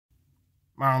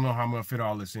I don't know how I'm going to fit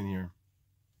all this in here.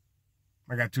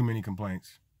 I got too many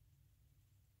complaints.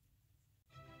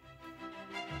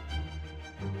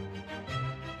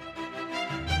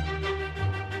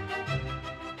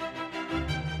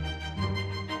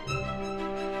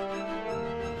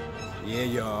 Yeah,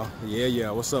 y'all.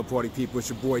 Yeah. What's up, party people? It's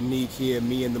your boy Neek here,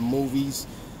 me in the movies.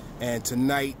 And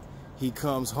tonight, he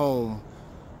comes home,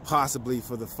 possibly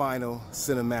for the final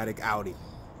cinematic outing.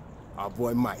 Our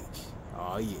boy Mike.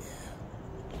 Oh, yeah.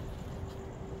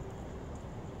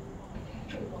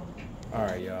 All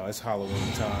right, y'all. It's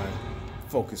Halloween time.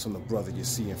 Focus on the brother you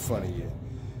see in front of you.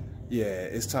 Yeah,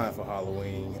 it's time for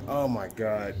Halloween. Oh, my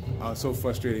God. I'm so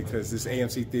frustrated because this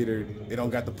AMC theater, they don't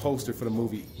got the poster for the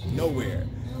movie nowhere.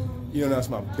 You know, that's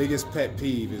my biggest pet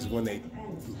peeve is when they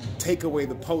take away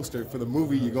the poster for the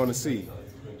movie you're going to see.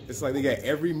 It's like they got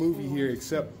every movie here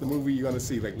except the movie you're going to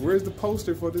see. Like, where's the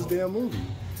poster for this damn movie?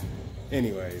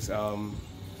 Anyways,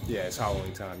 yeah, it's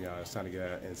Halloween time, y'all. It's time to get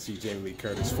out and see Jamie Lee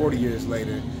Curtis 40 years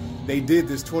later. They did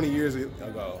this 20 years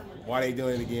ago. Why they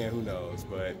doing it again, who knows?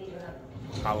 But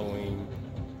Halloween.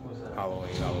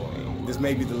 This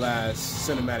may be the last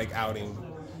cinematic outing,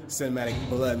 cinematic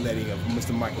bloodletting of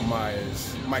Mr.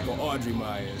 Michael Audrey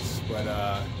Myers.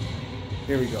 But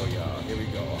here we go, y'all. Here we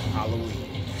go.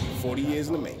 Halloween. 40 years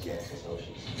in the making.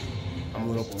 I'm a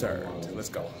little perturbed. Let's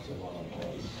go.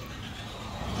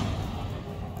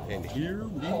 And here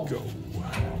we go.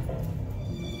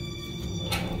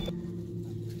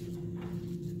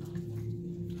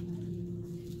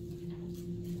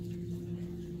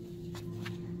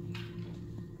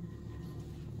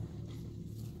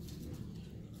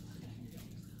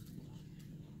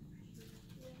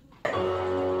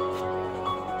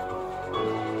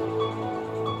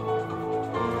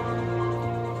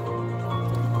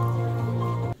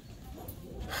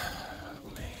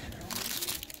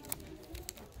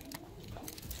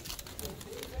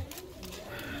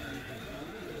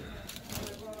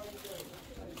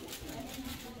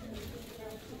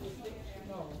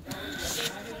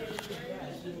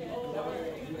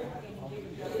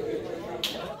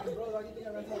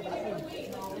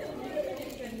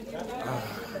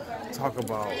 Talk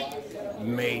about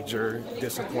major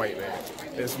disappointment.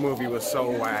 This movie was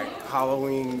so whack.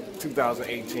 Halloween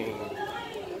 2018,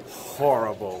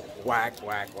 horrible. Whack.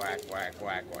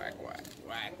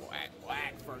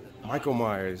 Michael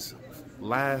Myers'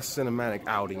 last cinematic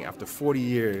outing after 40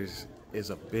 years is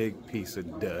a big piece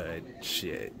of dud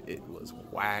shit. It was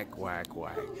whack.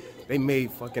 They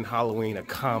made fucking Halloween a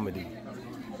comedy.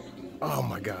 Oh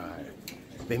my God.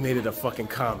 They made it a fucking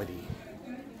comedy.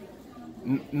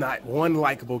 Not one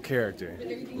likable character.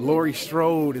 Laurie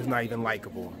Strode is not even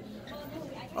likable.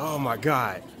 Oh my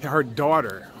God. Her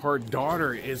daughter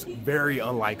is very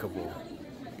unlikable.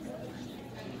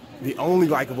 The only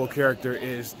likable character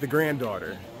is the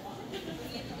granddaughter.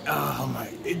 Oh my.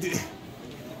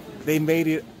 They made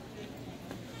it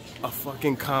a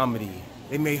fucking comedy.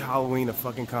 They made Halloween a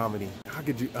fucking comedy. How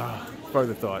could you?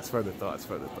 Further thoughts.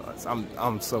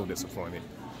 I'm so disappointed.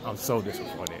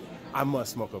 I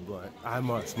must smoke a blunt.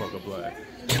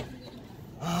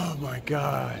 Oh my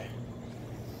God.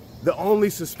 The only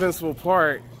suspenseful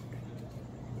part,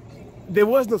 there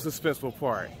was no suspenseful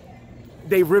part.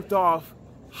 They ripped off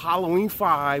Halloween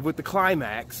 5 with the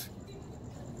climax.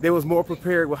 They was more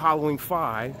prepared with Halloween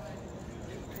 5.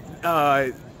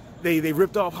 They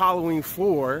ripped off Halloween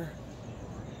 4.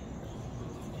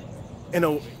 And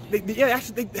oh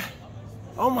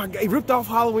my God, they ripped off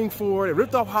Halloween 4, they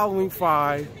ripped off Halloween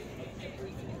 5.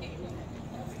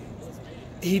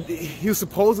 He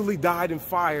supposedly died in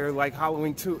fire like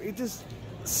Halloween 2. It just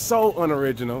so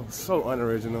unoriginal.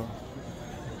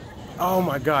 Oh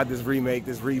my God, this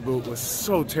reboot was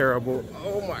so terrible.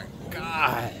 Oh my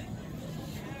God.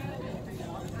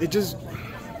 It just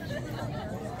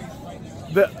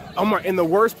and the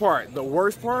worst part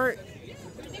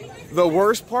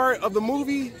of the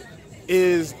movie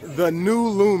is the new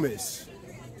Loomis.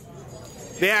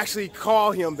 They actually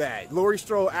call him that. Laurie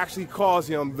Strode actually calls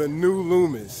him the new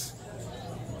Loomis.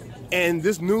 And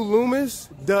this new Loomis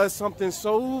does something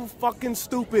so fucking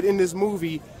stupid in this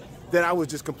movie that I was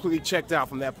just completely checked out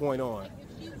from that point on.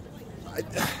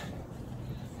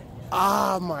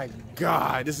 Oh my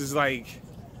God, this is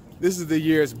the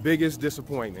year's biggest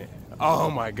disappointment. Oh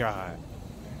my God.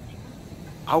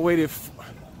 I waited.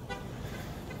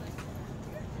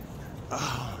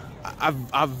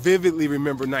 I vividly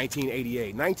remember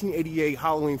 1988. 1988,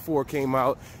 Halloween 4 came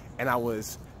out, and I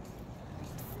was,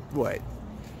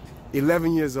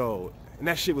 11 years old. And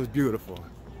that shit was beautiful.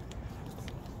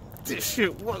 This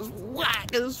shit was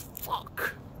whack as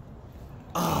fuck.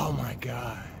 Oh my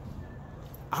God.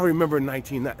 I remember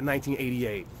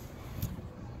 1988.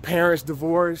 Parents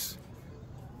divorced,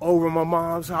 over at my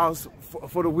mom's house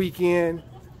for the weekend.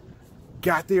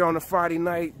 Got there on a Friday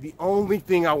night. The only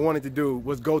thing I wanted to do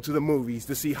was go to the movies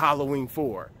to see Halloween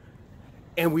 4.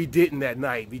 And we didn't that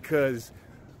night because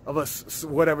of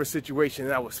whatever situation,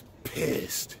 and I was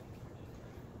pissed.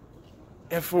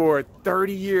 And for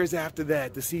 30 years after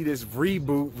that, to see this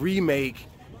reboot, remake,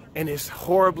 and it's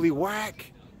horribly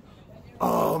whack.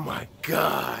 Oh my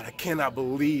God, I cannot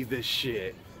believe this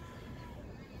shit.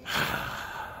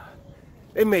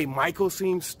 They made Michael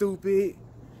seem stupid.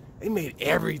 They made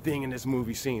everything in this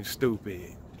movie seem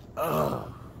stupid.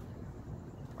 Ugh.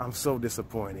 I'm so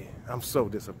disappointed. I'm so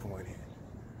disappointed.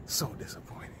 So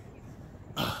disappointed.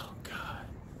 Oh God.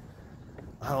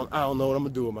 I don't know what I'm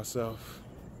gonna do with myself.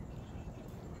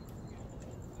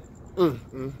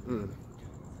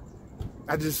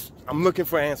 I'm looking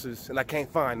for answers and I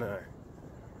can't find none.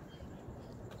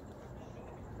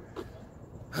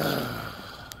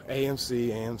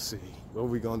 AMC. What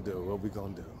we gonna do? What we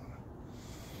gonna do?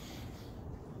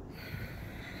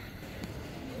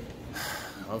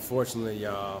 Unfortunately,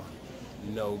 y'all,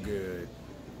 no good.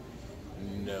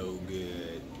 No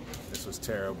good. This was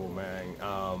terrible, man.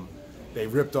 They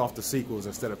ripped off the sequels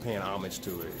instead of paying homage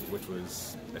to it, which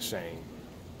was a shame.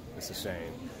 It's a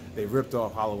shame. They ripped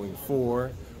off Halloween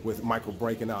 4 with Michael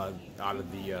breaking out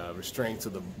of the restraints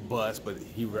of the bus, but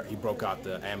he broke out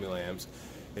the ambulance.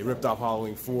 They ripped off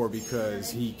Halloween 4 because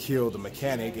he killed the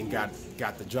mechanic and got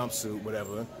the jumpsuit,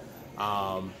 whatever.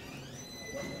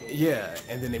 Yeah,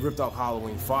 and then they ripped off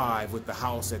Halloween 5 with the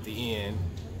house at the end.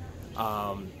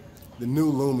 The new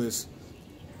Loomis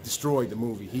destroyed the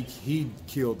movie. He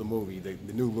killed the movie,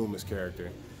 the new Loomis character,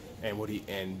 and what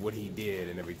he did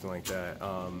and everything like that.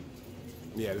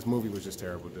 Yeah, this movie was just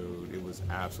terrible, dude. It was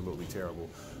absolutely terrible.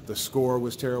 The score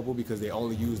was terrible because they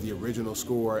only used the original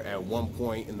score at one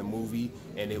point in the movie,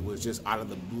 and it was just out of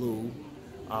the blue.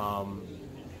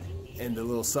 And the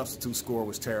little substitute score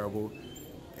was terrible.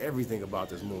 Everything about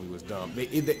this movie was dumb. They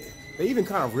even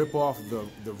kind of rip off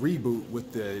the reboot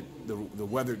with the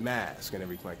weathered mask and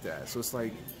everything like that. So it's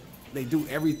like they do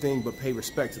everything but pay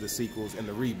respect to the sequels and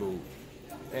the reboot.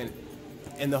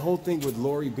 And the whole thing with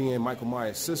Laurie being Michael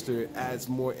Myers' sister adds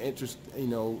more interest,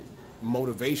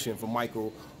 motivation for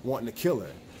Michael wanting to kill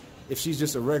her. If she's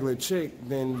just a regular chick,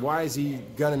 then why is he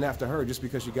gunning after her just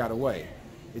because she got away?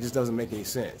 It just doesn't make any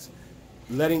sense.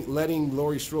 Letting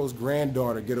Laurie Strode's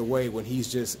granddaughter get away when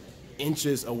he's just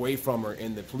inches away from her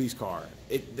in the police car.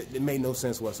 It made no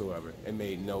sense whatsoever. It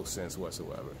made no sense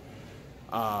whatsoever.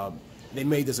 They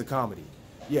made this a comedy.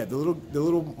 Yeah, the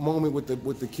little moment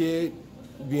with the kid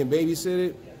being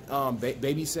babysat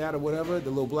or whatever, the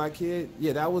little black kid.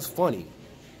 Yeah, that was funny,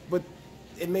 but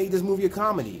it made this movie a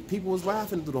comedy. People was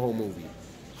laughing through the whole movie.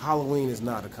 Halloween is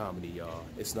not a comedy, y'all.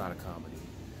 It's not a comedy.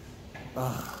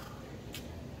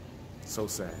 So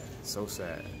sad, so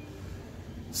sad.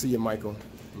 See you, Michael.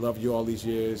 Love you all these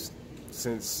years,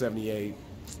 since '78.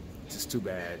 Just too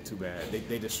bad, too bad.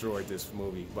 They destroyed this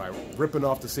movie by ripping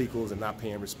off the sequels and not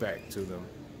paying respect to them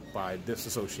by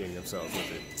disassociating themselves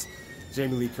with it.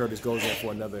 Jamie Lee Curtis goes in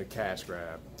for another cash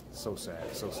grab. So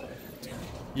sad, so sad.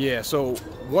 Yeah, so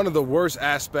one of the worst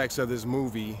aspects of this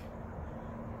movie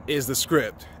is the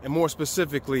script, and more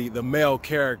specifically, the male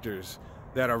characters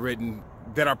that are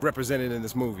represented in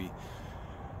this movie.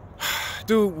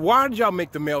 Dude, why did y'all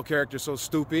make the male character so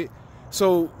stupid?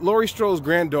 So Laurie Strode's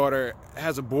granddaughter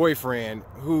has a boyfriend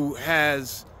who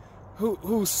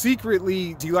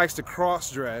secretly he likes to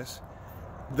cross-dress.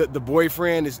 The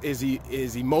boyfriend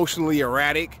is emotionally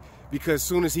erratic because as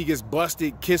soon as he gets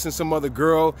busted kissing some other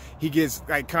girl, he gets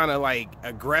kind of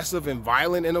aggressive and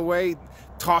violent in a way,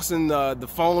 tossing the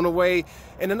phone away.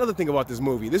 And another thing about this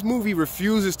movie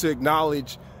refuses to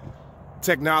acknowledge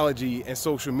technology and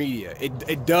social media.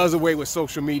 It does away with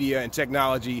social media and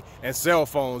technology and cell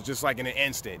phones just like in an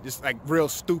instant, just like real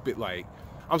stupid like.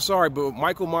 I'm sorry, but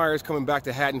Michael Myers coming back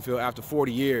to Haddonfield after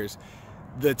 40 years,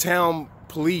 the town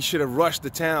police should have rushed the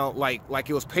town like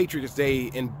it was Patriots Day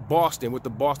in Boston with the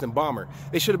Boston bomber.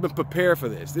 They should have been prepared for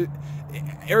this.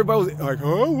 Everybody was like,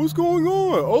 huh, what's going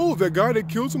on? Oh, that guy that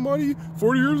killed somebody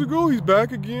 40 years ago, he's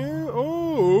back again?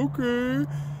 Oh, okay.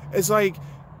 It's like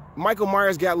Michael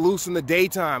Myers got loose in the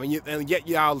daytime, and yet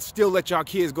y'all still let y'all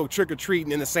kids go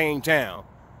trick-or-treating in the same town.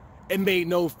 It made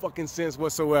no fucking sense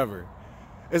whatsoever.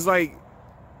 It's like,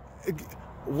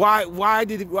 why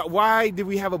did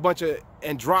we have a bunch of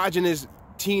androgynous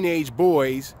teenage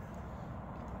boys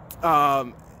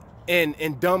and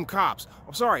dumb cops?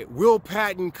 I'm sorry, Will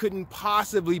Patton couldn't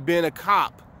possibly been a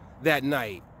cop that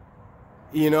night.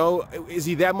 You know, is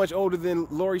he that much older than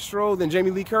Laurie Strode, than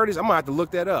Jamie Lee Curtis? I'm gonna have to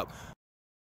look that up.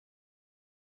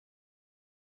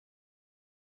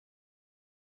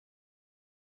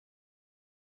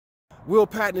 Will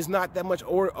Patton is not that much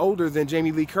older than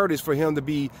Jamie Lee Curtis for him to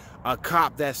be a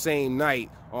cop that same night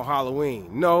on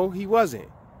Halloween. No, he wasn't.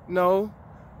 No,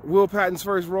 Will Patton's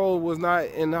first role was not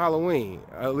in Halloween.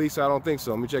 At least I don't think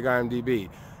so. Let me check IMDb.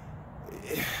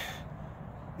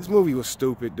 This movie was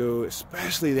stupid, dude.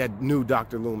 Especially that new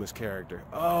Dr. Loomis character.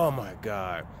 Oh my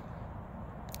God.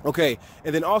 Okay,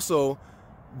 and then also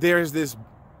there's this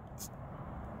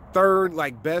third,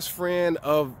 like, best friend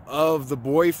of the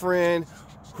boyfriend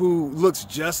who looks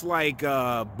just like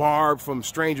Barb from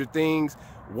Stranger Things.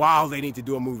 Wow, they need to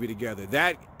do a movie together.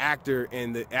 That actor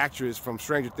and the actress from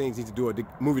Stranger Things need to do a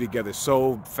movie together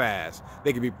so fast.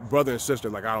 They could be brother and sister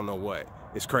like I don't know what.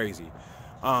 It's crazy.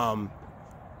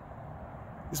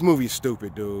 This movie is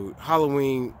stupid, dude.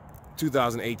 Halloween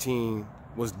 2018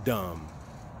 was dumb.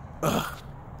 Ugh.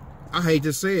 I hate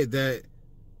to say it, that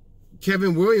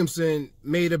Kevin Williamson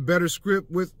made a better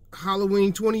script with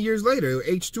Halloween 20 years later,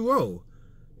 H2O.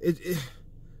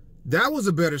 That was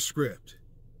a better script.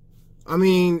 I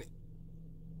mean,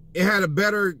 it had a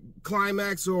better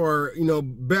climax, or, you know,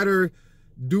 better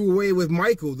do away with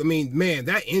Michael. I mean, man,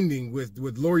 that ending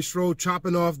with Laurie Strode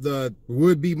chopping off the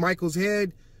would-be Michael's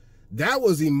head, that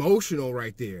was emotional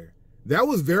right there. That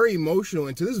was very emotional.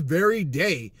 And to this very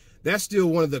day, that's still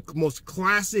one of the most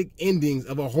classic endings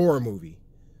of a horror movie.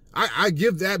 I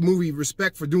give that movie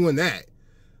respect for doing that.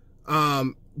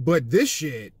 But this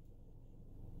shit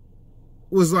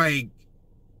was like,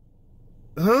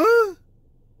 huh?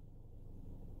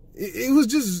 It was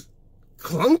just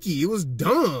clunky. It was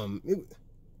dumb.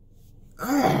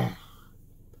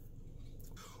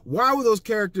 Why were those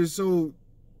characters so...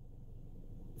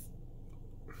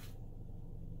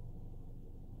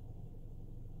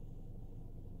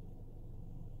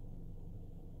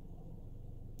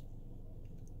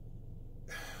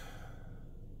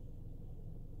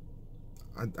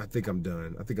 I think I'm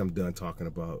done. I think I'm done talking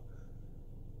about...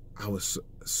 I was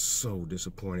so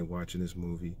disappointed watching this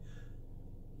movie.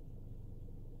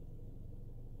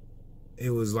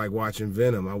 It was like watching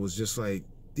Venom. I was just like,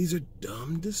 these are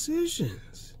dumb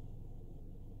decisions.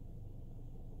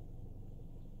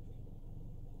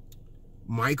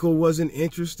 Michael wasn't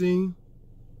interesting.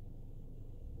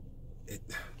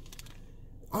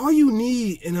 All you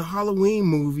need in a Halloween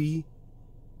movie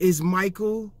is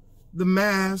Michael, the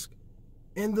mask,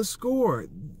 and the score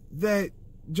that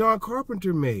John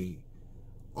Carpenter made.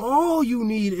 All you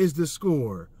need is the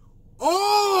score.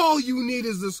 All you need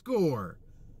is the score.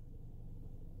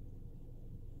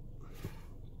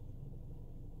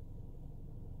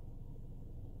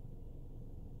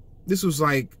 This was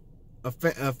like a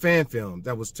fan film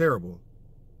that was terrible.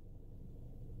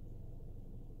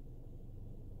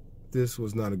 This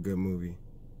was not a good movie.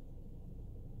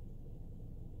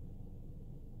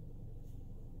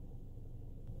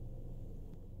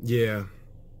 Yeah.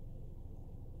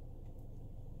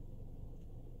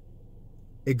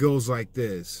 It goes like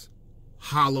this.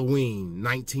 Halloween,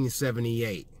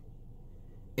 1978.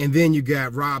 And then you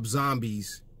got Rob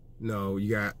Zombie's... No, you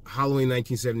got Halloween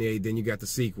 1978, then you got the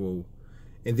sequel,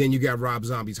 and then you got Rob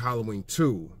Zombie's Halloween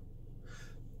 2.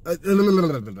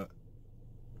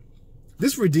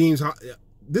 This redeems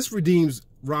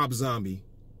Rob Zombie,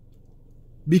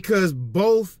 because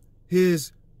both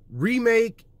his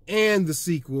remake and the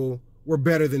sequel were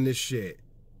better than this shit.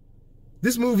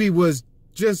 This movie was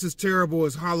just as terrible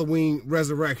as Halloween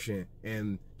Resurrection,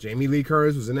 and Jamie Lee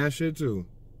Curtis was in that shit too.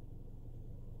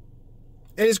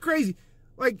 And it's crazy.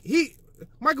 Like,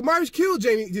 Michael Myers killed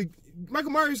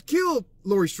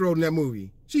Laurie Strode in that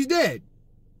movie. She's dead.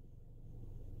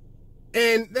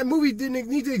 And that movie didn't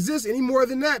need to exist any more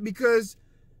than that, because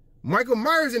Michael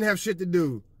Myers didn't have shit to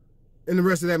do in the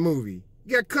rest of that movie.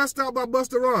 He got cussed out by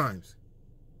Busta Rhymes.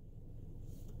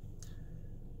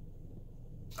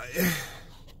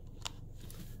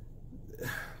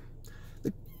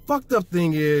 The fucked up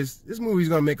thing is, this movie's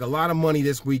gonna make a lot of money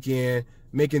this weekend,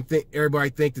 making everybody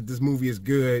think that this movie is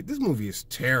good. This movie is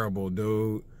terrible,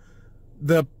 dude.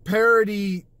 The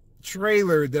parody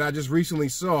trailer that I just recently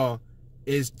saw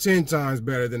is 10 times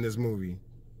better than this movie.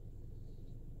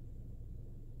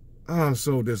 I'm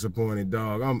so disappointed,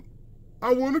 dog.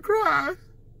 I want to cry.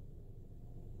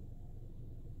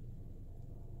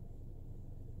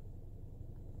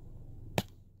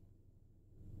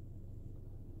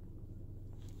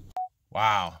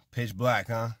 Wow, pitch black,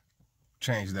 huh?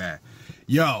 Change that.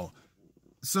 Yo,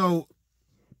 so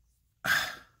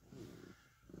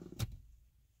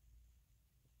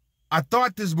I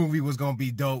thought this movie was gonna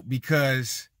be dope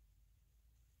because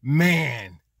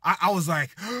Man, I was like,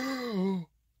 oh,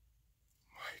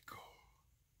 Michael.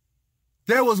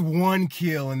 There was one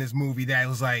kill in this movie that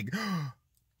was like, oh,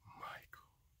 Michael,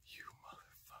 you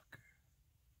motherfucker.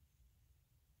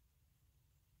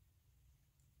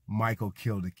 Michael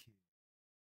killed a kid.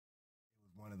 It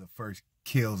was one of the first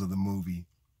kills of the movie.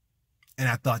 And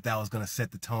I thought that was going to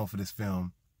set the tone for this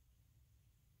film.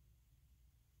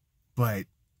 But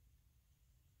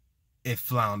it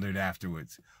floundered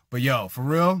afterwards. But yo, for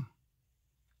real,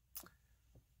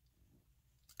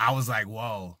 I was like,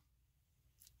 whoa,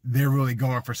 they're really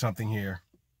going for something here.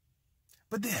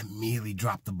 But they immediately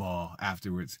dropped the ball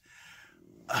afterwards.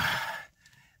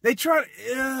 They tried,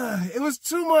 it was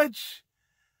too much.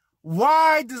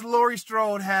 Why does Laurie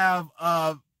Strode have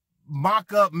a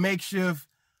mock-up makeshift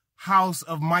house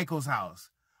of Michael's house?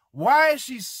 Why is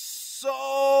she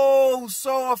so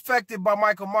affected by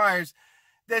Michael Myers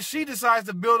that she decides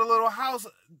to build a little house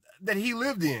that he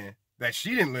lived in, that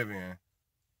she didn't live in?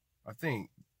 I think.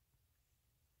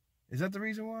 Is that the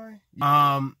reason why?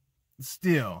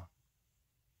 Still.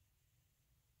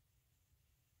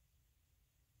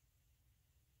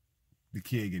 The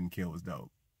kid getting killed was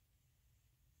dope.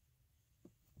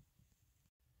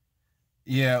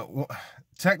 Yeah, well,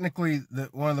 technically,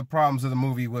 one of the problems of the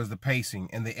movie was the pacing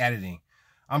and the editing.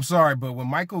 I'm sorry, but when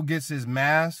Michael gets his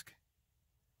mask,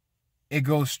 it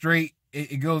goes straight.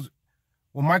 It goes.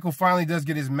 When Michael finally does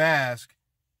get his mask,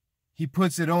 he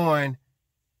puts it on,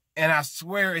 and I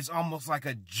swear it's almost like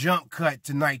a jump cut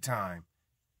to nighttime.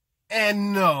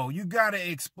 And no, you gotta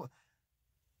explain.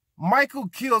 Michael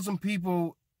killed some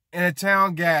people in a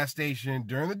town gas station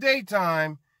during the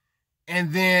daytime,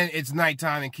 and then it's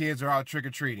nighttime and kids are out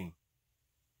trick-or-treating.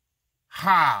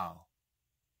 How?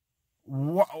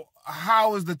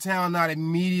 How is the town not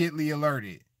immediately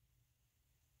alerted?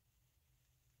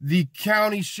 The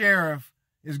county sheriff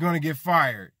is going to get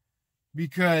fired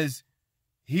because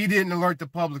he didn't alert the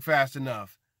public fast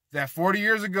enough that 40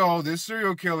 years ago, this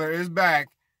serial killer is back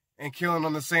and killing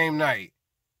on the same night.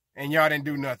 And y'all didn't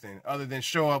do nothing other than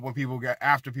show up when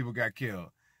after people got killed.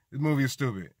 This movie is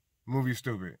stupid. The movie is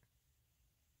stupid.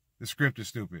 The script is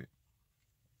stupid.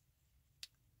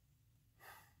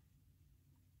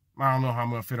 I don't know how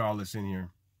I'm going to fit all this in here.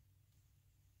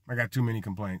 I got too many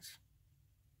complaints.